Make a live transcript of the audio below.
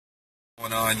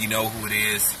Going on, you know who it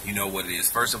is, you know what it is.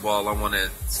 First of all, I want to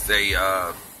say,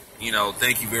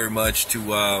 thank you very much to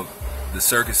the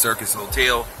Circus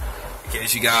Hotel. In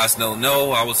case you guys don't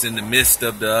know, I was in the midst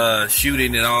of the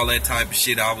shooting and all that type of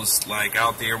shit. I was like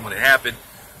out there when it happened,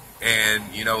 and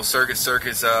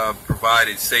Circus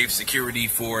provided safe security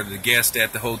for the guests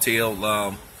at the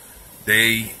hotel.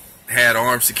 They had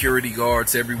armed security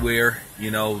guards everywhere.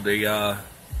 They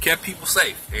kept people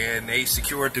safe, and they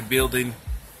secured the building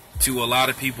to a lot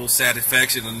of people's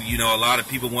satisfaction. And a lot of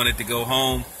people wanted to go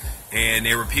home, and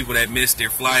there were people that missed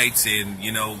their flights and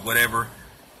whatever,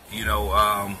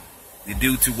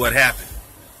 due to what happened,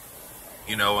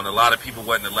 and a lot of people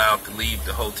wasn't allowed to leave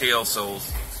the hotel. So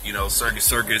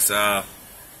Circus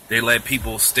they let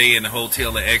people stay in the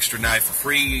hotel an extra night for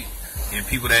free, and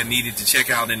people that needed to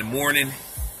check out in the morning,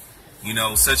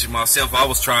 such as myself, I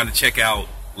was trying to check out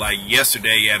like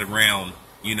yesterday at around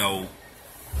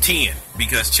 10,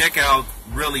 because checkout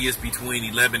really is between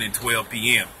 11 and 12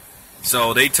 p.m.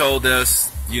 So they told us,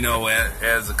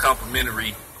 as a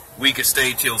complimentary, we could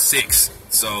stay till 6.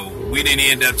 So we didn't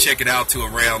end up checking out to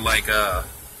around like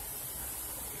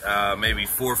maybe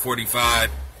 4:45,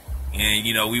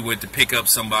 and we went to pick up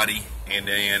somebody, and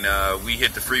then we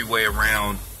hit the freeway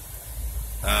around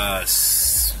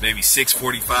maybe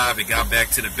 6:45 and got back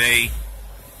to the bay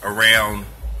around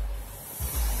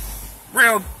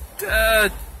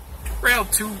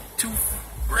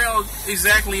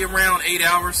exactly around 8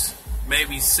 hours,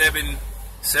 maybe 7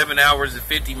 hours and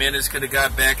 50 minutes. Could have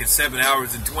got back in 7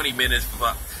 hours and 20 minutes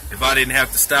if I didn't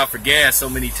have to stop for gas so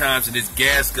many times in this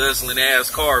gas guzzling ass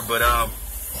car. But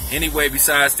anyway,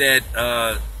 besides that,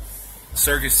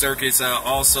 Circus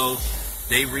also,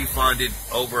 they refunded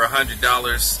over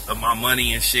 $100 of my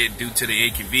money and shit due to the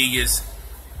inconvenience.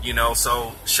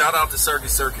 So shout out to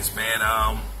Circus, man.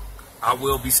 I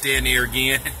will be staying there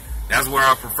again. That's where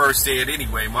I prefer staying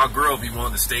anyway. My girl be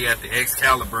wanting to stay at the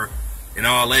Excalibur and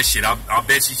all that shit. I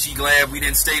bet you she glad we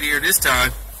didn't stay there this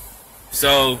time.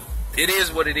 So it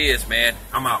is what it is, man.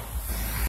 I'm out.